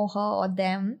him or her or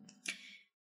them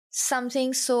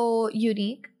something so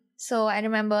unique. So I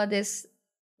remember this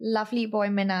lovely boy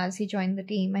Minaz, he joined the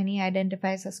team and he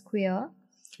identifies as queer.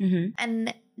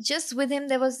 And just with him,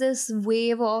 there was this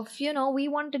wave of, you know, we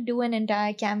want to do an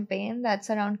entire campaign that's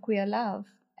around queer love.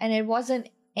 And it wasn't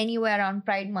anywhere around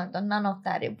Pride Month or none of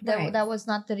that. That was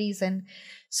not the reason.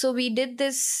 So we did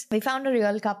this, we found a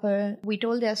real couple, we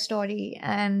told their story.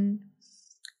 And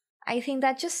I think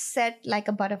that just set like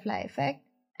a butterfly effect.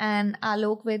 And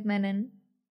Alok with Menon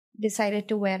decided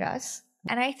to wear us.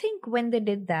 And I think when they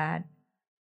did that,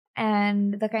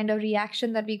 and the kind of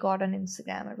reaction that we got on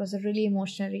Instagram, it was a really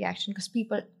emotional reaction because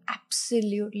people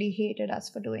absolutely hated us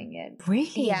for doing it.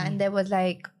 Really? Yeah, and there was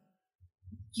like,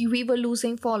 we were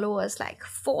losing followers like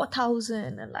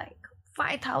 4,000 and like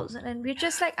 5,000. And we're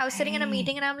just like, I was sitting in a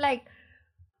meeting and I'm like,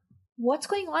 what's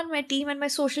going on? My team and my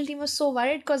social team was so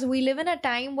worried because we live in a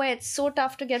time where it's so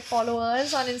tough to get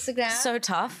followers on Instagram. So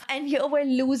tough. And here we're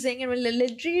losing and we're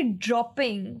literally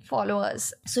dropping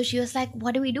followers. So she was like,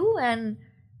 what do we do? And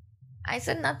I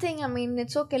said, nothing. I mean,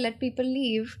 it's okay. Let people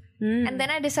leave. And then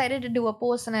I decided to do a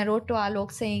post and I wrote to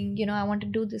Alok saying, you know, I want to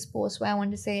do this post where I want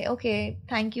to say, okay,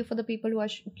 thank you for the people who are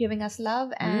giving us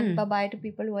love and bye-bye to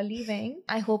people who are leaving.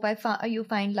 I hope you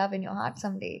find love in your heart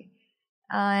someday.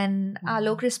 And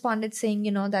Alok responded saying,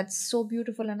 you know, that's so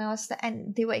beautiful.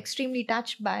 And they were extremely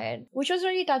touched by it, which was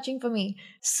really touching for me.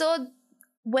 So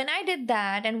when I did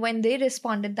that and when they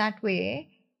responded that way,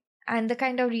 and the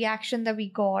kind of reaction that we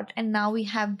got, and now we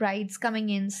have brides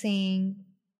coming in saying,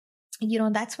 you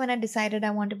know, that's when I decided I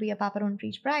want to be a Papa Don't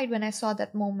Preach bride, when I saw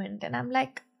that moment. And I'm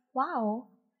like, wow.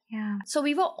 Yeah. So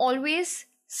we were always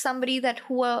somebody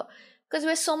because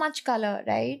we're so much color,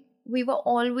 right? We were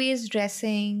always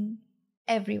dressing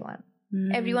everyone.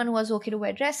 Everyone was okay to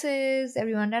wear dresses,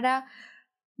 everyone,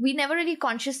 We never really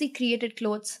consciously created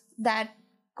clothes that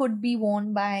could be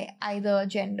worn by either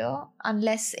gender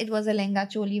unless it was a lehenga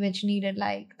choli which needed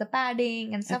like the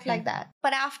padding and stuff like that.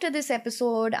 But after this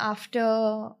episode, after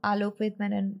Alok with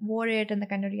Menon wore it and the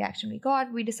kind of reaction we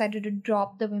got, we decided to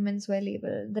drop the women's wear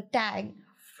label, the tag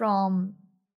from,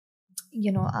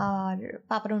 you know, our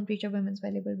Papa Don't Preach women's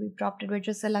wear label. We've dropped it. We're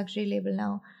just a luxury label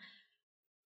now.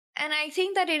 And I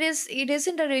think that it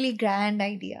isn't a really grand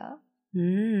idea.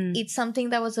 It's something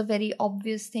that was a very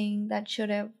obvious thing that should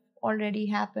have already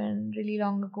happened really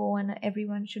long ago and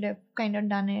everyone should have kind of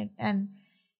done it. And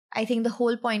I think the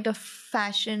whole point of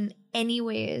fashion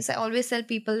anyways, I always tell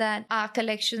people that our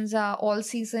collections are all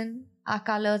season, our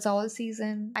colors are all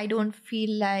season. I don't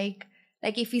feel like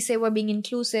if we say we're being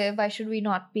inclusive, why should we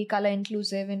not be color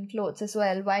inclusive in clothes as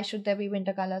well? Why should there be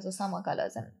winter colors or summer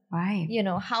colors? And right,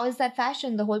 how is that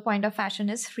fashion? The whole point of fashion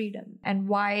is freedom. And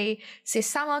why say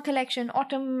summer collection,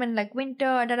 autumn, and like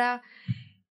winter, da da.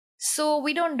 So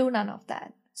we don't do none of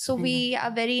that. So we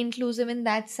are very inclusive in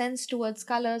that sense towards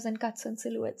colors and cuts and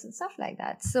silhouettes and stuff like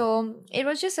that. So it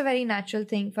was just a very natural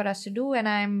thing for us to do, and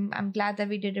I'm glad that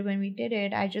we did it when we did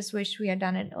it. I just wish we had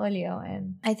done it earlier.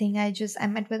 And I think I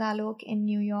met with Alok in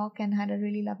New York and had a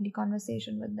really lovely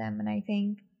conversation with them.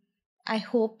 And I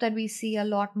hope that we see a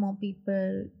lot more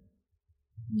people,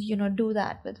 do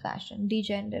that with fashion,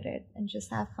 degender it, and just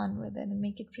have fun with it and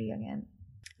make it free again.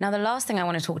 Now, the last thing I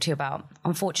want to talk to you about,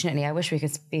 unfortunately, I wish we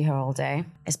could be here all day,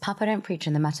 is Papa Don't Preach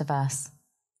in the metaverse.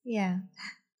 Yeah.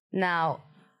 Now,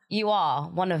 you are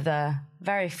one of the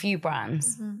very few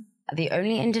brands, the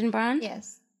only Indian brand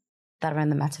that are in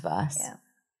the metaverse. Yeah.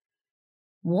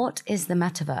 What is the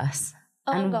metaverse?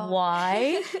 And God.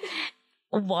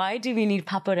 why do we need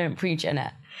Papa Don't Preach in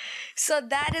it? So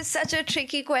that is such a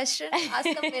tricky question. Ask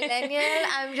a millennial.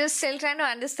 I'm just still trying to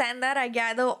understand that. I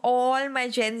gather all my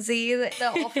Gen Z in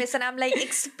the office and I'm like,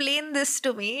 explain this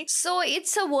to me. So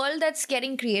it's a world that's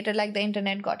getting created like the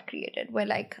internet got created. Where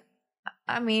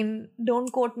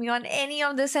don't quote me on any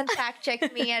of this and fact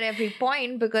check me at every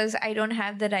point because I don't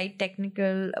have the right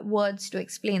technical words to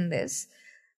explain this.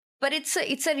 But it's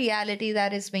a reality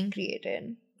that is being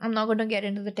created. I'm not going to get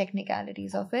into the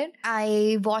technicalities of it.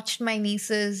 I watched my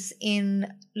nieces in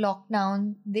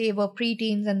lockdown. They were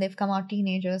preteens and they've come out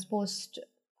teenagers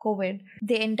post-COVID.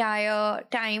 The entire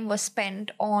time was spent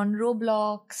on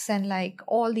Roblox and like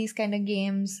all these kind of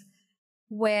games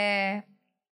where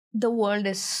the world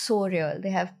is so real.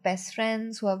 They have best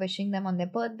friends who are wishing them on their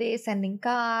birthday, sending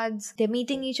cards. They're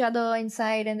meeting each other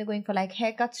inside and they're going for like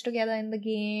haircuts together in the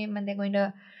game and they're going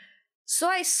to... So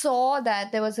I saw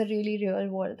that there was a really real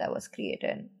world that was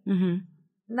created. Mm-hmm.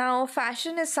 Now,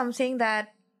 fashion is something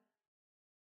that,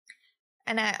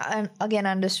 and I again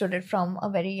understood it from a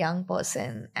very young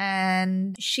person.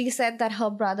 And she said that her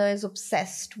brother is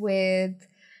obsessed with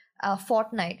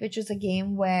Fortnite, which is a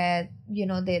game where,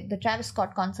 the Travis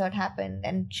Scott concert happened.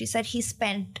 And she said he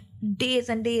spent days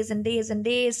and days and days and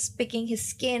days picking his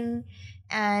skin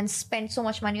and spent so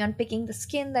much money on picking the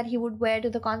skin that he would wear to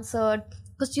the concert.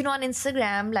 Because, on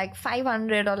Instagram, like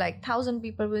 500 or like 1,000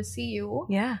 people will see you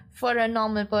for a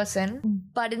normal person.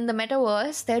 But in the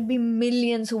metaverse, there'd be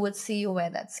millions who would see you wear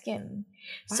that skin.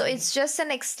 Wow. So it's just an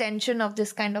extension of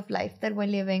this kind of life that we're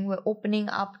living. We're opening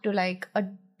up to like a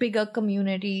bigger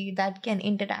community that can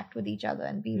interact with each other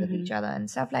and be with each other and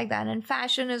stuff like that. And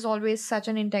fashion is always such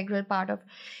an integral part of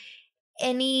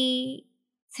any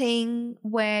thing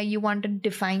where you want to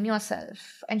define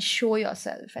yourself and show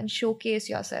yourself and showcase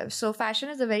yourself. So fashion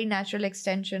is a very natural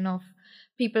extension of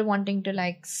people wanting to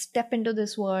like step into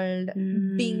this world,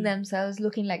 being themselves,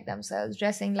 looking like themselves,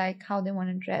 dressing like how they want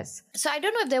to dress. So I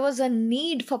don't know if there was a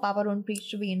need for Papa Don't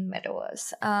Preach to be in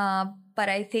metaverse, but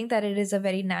I think that it is a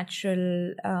very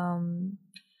natural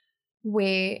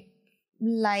way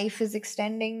life is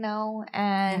extending now.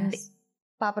 And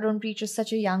Papa Don't Preach is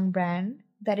such a young brand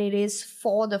that it is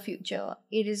for the future.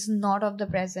 It is not of the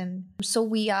present. So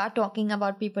we are talking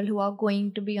about people who are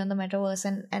going to be on the metaverse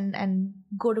and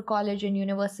go to college and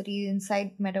university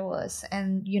inside metaverse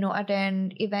and,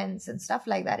 attend events and stuff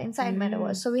like that inside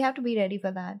metaverse. So we have to be ready for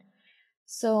that.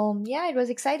 So yeah, it was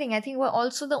exciting. I think we're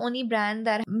also the only brand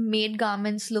that made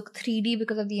garments look 3D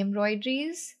because of the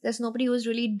embroideries. There's nobody who's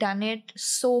really done it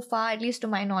so far, at least to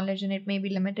my knowledge, and it may be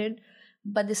limited.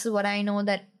 But this is what I know,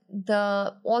 that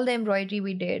all the embroidery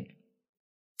we did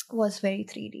was very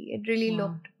 3D. It really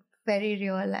looked very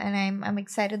real, and I'm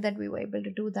excited that we were able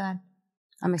to do that.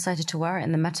 I'm excited to wear it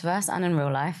in the metaverse and in real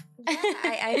life. Yeah,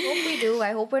 I hope we do.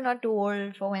 I hope we're not too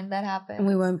old for when that happens.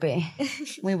 We won't be.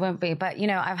 We won't be. But,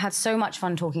 I've had so much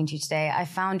fun talking to you today. I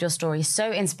found your story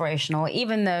so inspirational,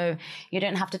 even though you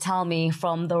don't have to tell me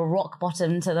from the rock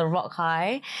bottom to the rock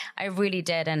high. I really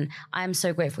did. And I'm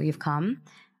so grateful you've come.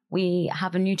 We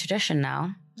have a new tradition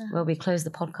now where we close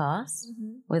the podcast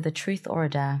with a truth or a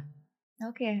dare.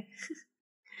 Okay.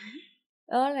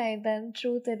 All right, then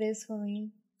truth it is for me.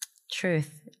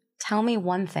 Truth. Tell me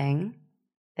one thing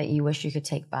that you wish you could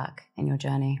take back in your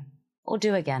journey or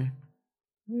do again.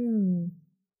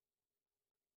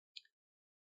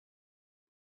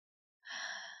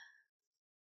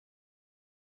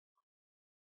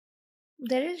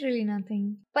 There is really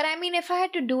nothing. But I mean, if I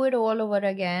had to do it all over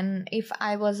again, if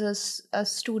I was a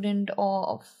student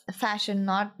of fashion,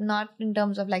 not in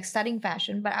terms of like studying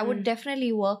fashion, but I would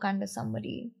definitely work under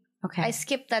somebody. Okay. I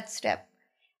skipped that step.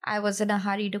 I was in a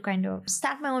hurry to kind of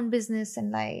start my own business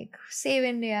and like save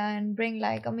India and bring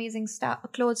like amazing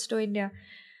clothes to India.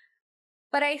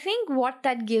 But I think what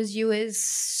that gives you is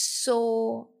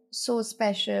so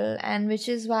special, and which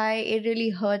is why it really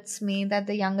hurts me that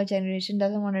the younger generation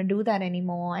doesn't want to do that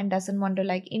anymore and doesn't want to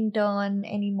like intern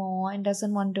anymore and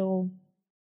doesn't want to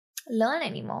learn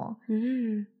anymore.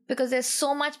 Because there's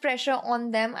so much pressure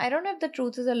on them. I don't know if the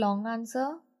truth is a long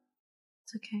answer.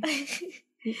 It's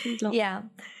okay. Yeah.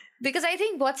 Because I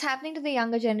think what's happening to the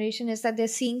younger generation is that they're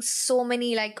seeing so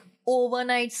many like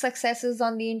overnight successes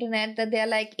on the internet that they're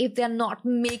like, if they're not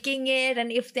making it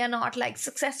and if they're not like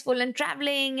successful and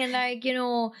traveling and like, you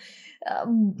know,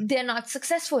 they're not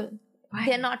successful. Right.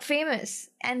 They're not famous.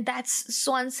 And that's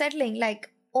so unsettling.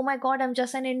 Like, oh my God, I'm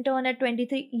just an intern at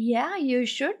 23. Yeah, you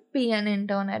should be an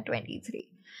intern at 23.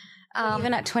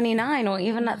 Even at 29 or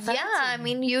even at 30. Yeah, I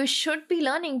mean, you should be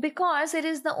learning because it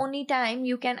is the only time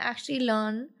you can actually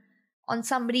learn on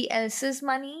somebody else's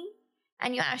money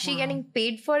and you're actually getting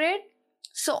paid for it.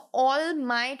 So all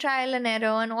my trial and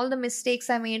error and all the mistakes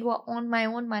I made were on my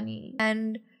own money.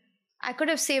 And I could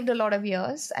have saved a lot of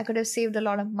years. I could have saved a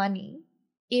lot of money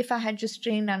if I had just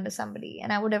trained under somebody.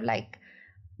 And I would have like,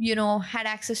 you know, had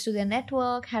access to their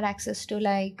network, had access to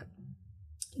like,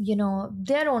 you know,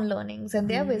 their own learnings and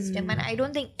their wisdom. And I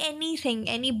don't think anything,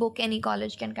 any book, any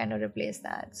college can kind of replace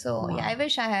that. So yeah, I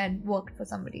wish I had worked for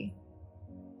somebody.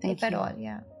 If at all,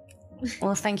 yeah.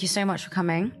 Well, thank you so much for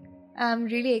coming. I'm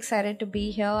really excited to be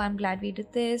here. I'm glad we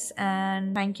did this.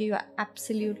 And thank you. You're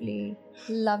absolutely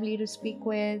lovely to speak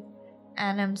with.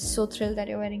 And I'm so thrilled that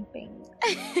you're wearing pink.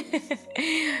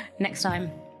 Next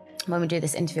time, when we do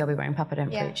this interview, I'll be wearing Papa Don't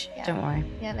Preach. Yeah. Don't worry.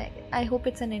 Yeah, like, I hope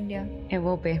it's in India. It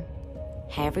will be.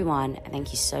 Hey everyone,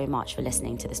 thank you so much for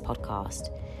listening to this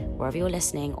podcast. Wherever you're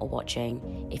listening or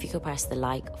watching, if you could press the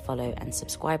like, follow and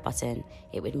subscribe button,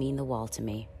 it would mean the world to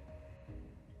me.